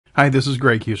Hi, this is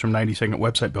Greg Hughes from 90 Second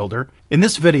Website Builder. In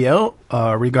this video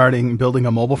regarding building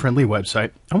a mobile-friendly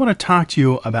website, I want to talk to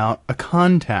you about a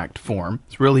contact form.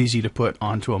 It's real easy to put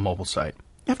onto a mobile site.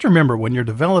 You have to remember, when you're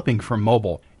developing for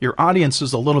mobile, your audience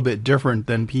is a little bit different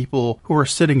than people who are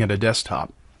sitting at a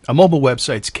desktop. A mobile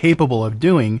website's capable of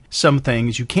doing some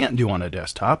things you can't do on a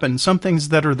desktop and some things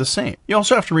that are the same. You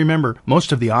also have to remember,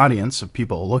 most of the audience of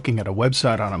people looking at a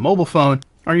website on a mobile phone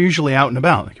are usually out and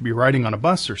about. They could be riding on a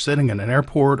bus or sitting in an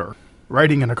airport or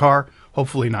riding in a car,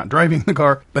 hopefully not driving the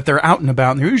car, but they're out and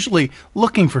about and they're usually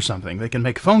looking for something. They can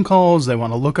make phone calls, they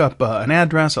want to look up an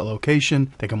address, a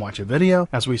location, they can watch a video,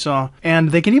 as we saw,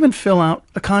 and they can even fill out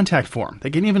a contact form.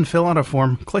 They can even fill out a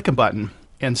form, click a button,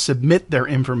 and submit their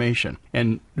information,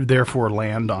 and therefore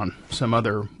land on some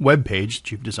other web page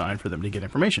that you've designed for them to get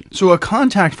information. So a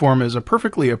contact form is a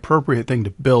perfectly appropriate thing to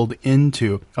build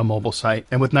into a mobile site.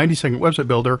 And with 90 Second Website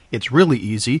Builder, it's really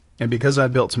easy. And because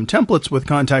I've built some templates with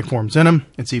contact forms in them,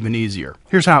 it's even easier.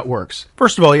 Here's how it works.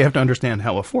 First of all, you have to understand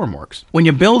how a form works. When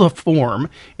you build a form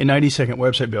in 90 Second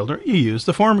Website Builder, you use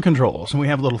the form controls. And we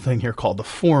have a little thing here called the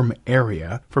form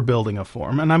area for building a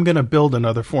form. And I'm going to build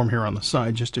another form here on the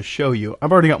side just to show you.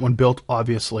 I've already got one built,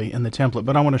 obviously, in the template,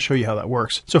 but I want to show you how that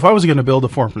works. So if I was going to build a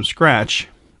form from scratch,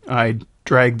 I'd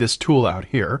drag this tool out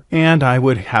here, and I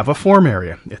would have a form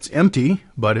area. It's empty,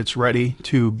 but it's ready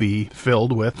to be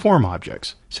filled with form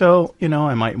objects. So, I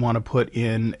might want to put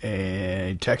in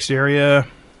a text area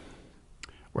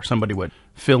where somebody would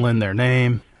fill in their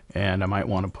name, and I might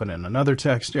want to put in another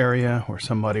text area where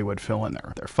somebody would fill in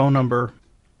their phone number,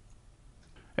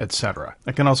 etc.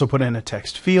 I can also put in a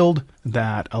text field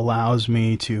that allows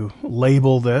me to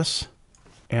label this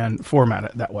and format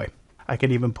it that way. I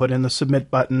can even put in the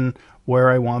submit button where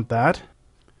I want that,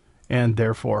 and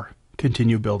therefore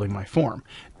continue building my form.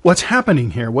 What's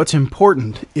happening here, what's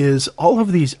important, is all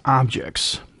of these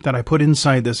objects that I put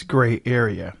inside this gray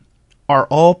area are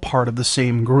all part of the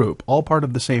same group, all part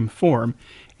of the same form,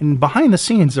 and behind the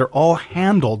scenes they're all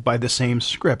handled by the same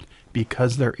script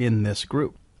because they're in this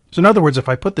group. So in other words, if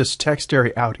I put this text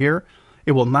area out here,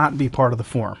 it will not be part of the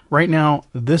form. Right now,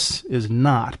 this is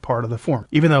not part of the form.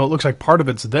 Even though it looks like part of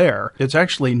it's there, it's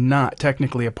actually not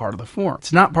technically a part of the form.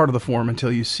 It's not part of the form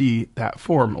until you see that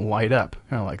form light up,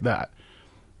 kind of like that.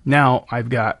 Now I've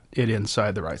got it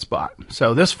inside the right spot.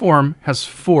 So this form has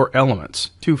 4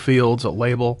 elements, 2 fields, a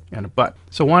label, and a button.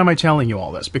 So why am I telling you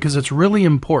all this? Because it's really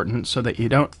important so that you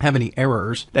don't have any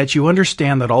errors, that you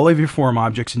understand that all of your form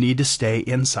objects need to stay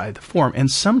inside the form.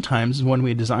 And sometimes when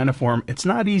we design a form, it's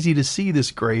not easy to see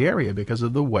this gray area because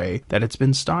of the way that it's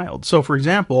been styled. So for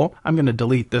example, I'm going to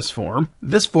delete this form.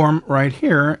 This form right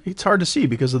here, it's hard to see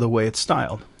because of the way it's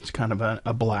styled. It's kind of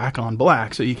a black on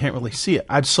black, so you can't really see it.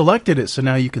 I've selected it so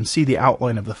now you can see the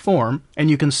outline of the form, and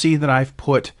you can see that I've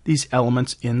put these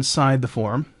elements inside the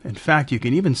form. In fact, you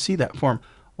can even see that form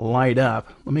light up.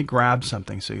 Let me grab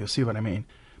something so you'll see what I mean.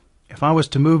 If I was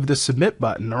to move the submit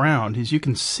button around, as you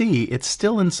can see, it's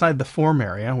still inside the form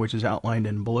area, which is outlined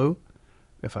in blue.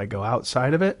 If I go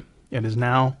outside of it, it is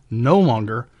now no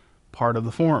longer part of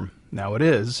the form. Now it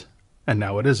is, and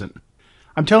now it isn't.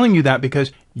 I'm telling you that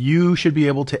because you should be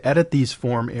able to edit these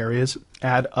form areas,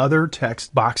 add other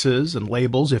text boxes and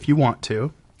labels if you want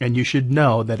to, and you should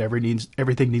know that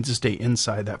everything needs to stay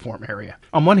inside that form area.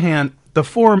 On one hand, the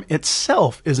form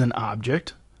itself is an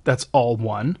object that's all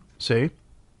one, see?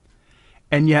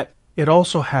 And yet it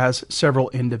also has several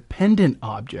independent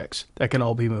objects that can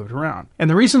all be moved around. And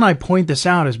the reason I point this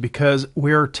out is because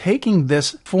we're taking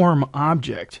this form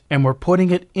object and we're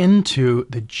putting it into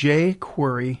the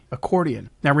jQuery accordion.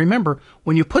 Now remember,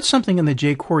 when you put something in the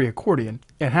jQuery accordion,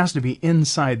 it has to be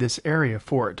inside this area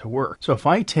for it to work. So if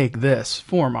I take this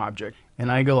form object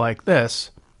and I go like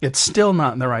this, it's still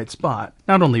not in the right spot.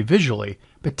 Not only visually,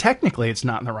 but technically it's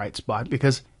not in the right spot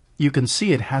because you can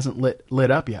see it hasn't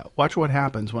lit up yet. Watch what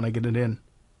happens when I get it in.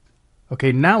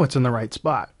 Okay, now it's in the right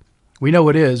spot. We know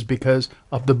it is because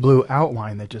of the blue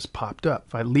outline that just popped up.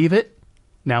 If I leave it,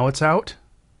 now it's out,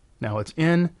 now it's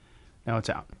in, now it's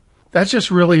out. That's just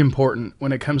really important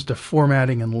when it comes to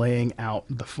formatting and laying out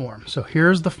the form. So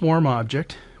here's the form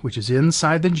object, which is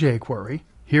inside the jQuery.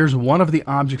 Here's one of the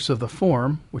objects of the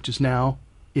form, which is now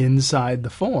inside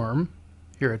the form.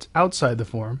 Here it's outside the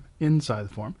form, inside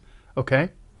the form. Okay?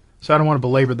 So I don't want to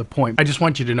belabor the point. I just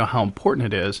want you to know how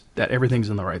important it is that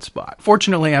everything's in the right spot.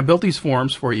 Fortunately, I built these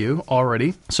forms for you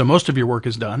already, so most of your work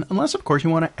is done, unless, of course, you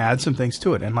want to add some things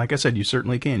to it. And like I said, you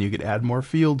certainly can. You could add more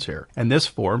fields here. And this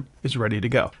form is ready to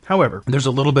go. However, there's a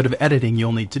little bit of editing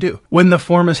you'll need to do. When the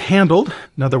form is handled,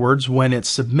 in other words, when it's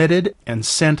submitted and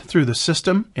sent through the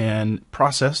system and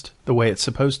processed the way it's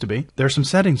supposed to be, there's some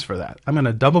settings for that. I'm going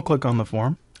to double-click on the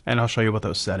form. and I'll show you what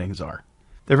those settings are.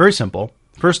 They're very simple.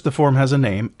 First, the form has a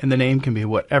name, and the name can be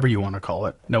whatever you want to call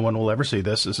it. No one will ever see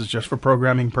this. This is just for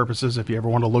programming purposes if you ever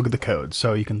want to look at the code.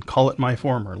 So you can call it my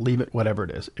form or leave it whatever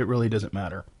it is. It really doesn't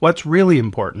matter. What's really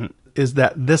important is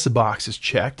that this box is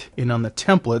checked, and on the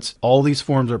templates, all these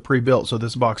forms are pre-built, so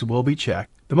this box will be checked.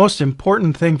 The most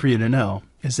important thing for you to know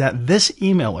is that this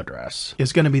email address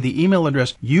is going to be the email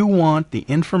address you want the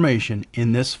information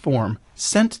in this form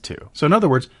sent to. So in other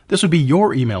words, this would be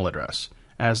your email address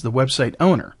as the website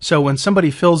owner. So when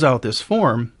somebody fills out this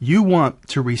form, you want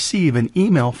to receive an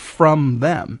email from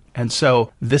them. And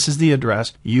so this is the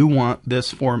address you want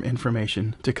this form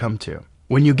information to come to.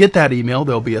 When you get that email,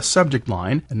 there'll be a subject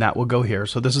line, and that will go here.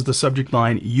 So this is the subject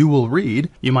line you will read.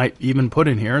 You might even put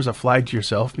in here as a flag to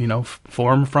yourself,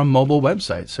 form from mobile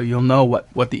website, so you'll know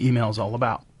what the email is all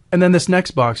about. And then this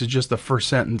next box is just the first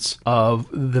sentence of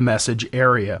the message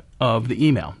area of the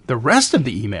email. The rest of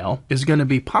the email is going to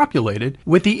be populated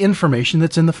with the information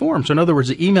that's in the form. So in other words,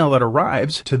 the email that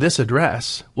arrives to this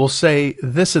address will say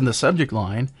this in the subject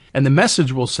line, and the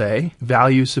message will say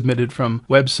value submitted from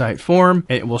website form,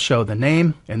 and it will show the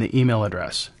name and the email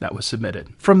address that was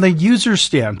submitted. From the user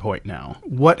standpoint now,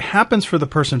 what happens for the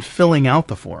person filling out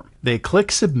the form? They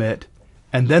click submit,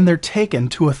 and then they're taken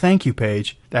to a thank you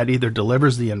page that either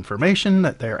delivers the information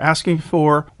that they're asking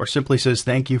for or simply says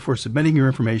thank you for submitting your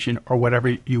information or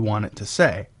whatever you want it to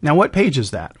say. Now, what page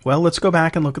is that? Well, let's go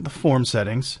back and look at the form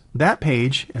settings. That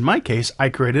page, in my case, I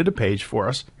created a page for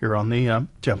us here on the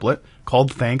template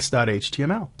called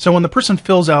thanks.html. So when the person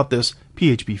fills out this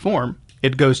PHP form,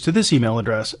 it goes to this email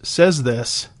address, says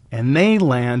this, and they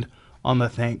land on the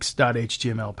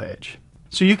thanks.html page.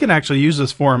 So you can actually use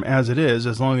this form as it is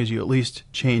as long as you at least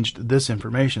changed this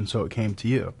information so it came to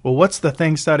you. Well, what's the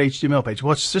thanks.html page?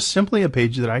 Well, it's just simply a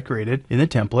page that I created in the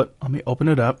template. Let me open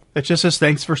it up. It just says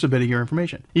thanks for submitting your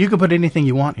information. You can put anything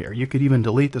you want here. You could even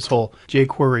delete this whole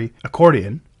jQuery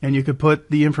accordion, and you could put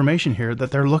the information here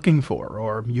that they're looking for,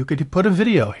 or you could put a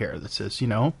video here that says,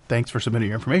 thanks for submitting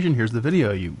your information. Here's the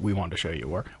video we want to show you,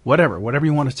 or whatever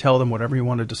you want to tell them, whatever you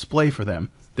want to display for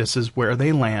them. This is where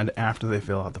they land after they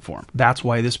fill out the form. That's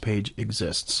why this page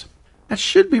exists. That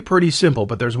should be pretty simple,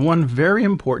 but there's one very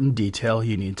important detail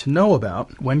you need to know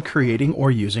about when creating or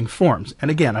using forms.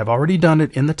 And again, I've already done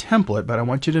it in the template, but I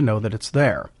want you to know that it's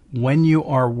there. When you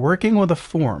are working with a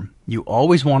form, you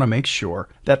always want to make sure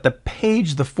that the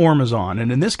page the form is on,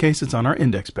 and in this case it's on our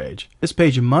index page, this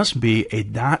page must be a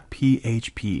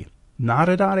 .php, not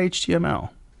a .html.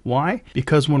 Why?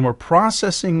 Because when we're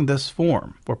processing this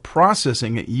form, we're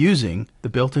processing it using the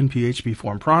built-in PHP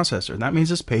form processor. That means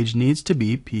this page needs to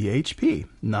be PHP,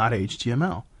 not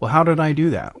HTML. Well, how did I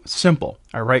do that? Simple.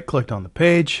 I right-clicked on the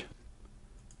page,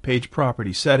 page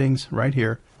property settings, right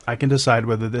here. I can decide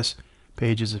whether this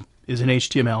page is an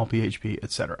HTML, PHP,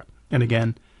 etc. And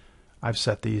again, I've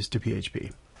set these to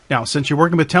PHP. Now, since you're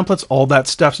working with templates, all that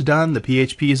stuff's done. The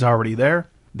PHP is already there.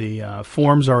 The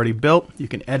form's already built. You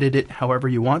can edit it however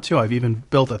you want to. I've even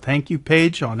built a thank you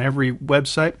page on every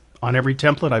website. On every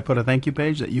template, I put a thank you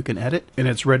page that you can edit, and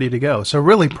it's ready to go. So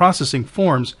really, processing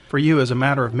forms for you is a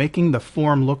matter of making the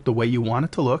form look the way you want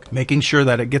it to look, making sure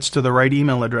that it gets to the right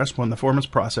email address when the form is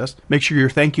processed, make sure your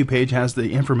thank you page has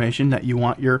the information that you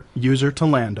want your user to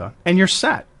land on, and you're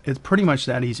set. It's pretty much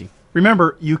that easy.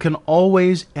 Remember, you can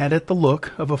always edit the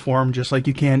look of a form just like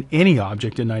you can any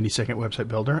object in 90-Second Website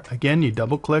Builder. Again, you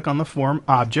double-click on the form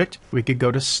object. We could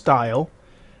go to Style,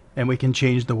 and we can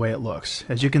change the way it looks.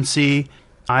 As you can see,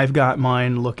 I've got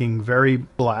mine looking very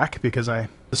black because the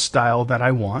style that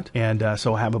I want, and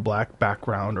so I have a black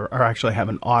background, or actually I have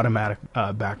an automatic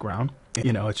background.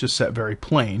 It's just set very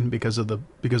plain because of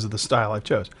the style I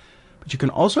chose. But you can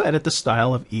also edit the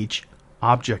style of each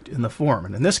object in the form,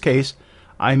 and in this case,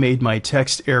 I made my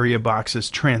text area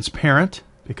boxes transparent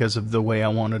because of the way I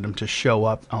wanted them to show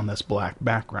up on this black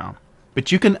background.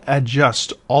 But you can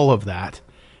adjust all of that,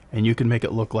 and you can make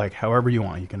it look like however you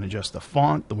want. You can adjust the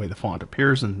font, the way the font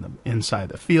appears inside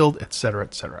the field, etc.,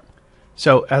 etc.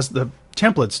 So as the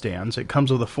template stands, it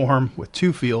comes with a form with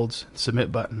 2 fields,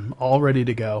 submit button, all ready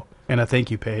to go, and a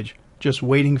thank you page, just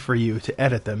waiting for you to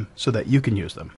edit them so that you can use them.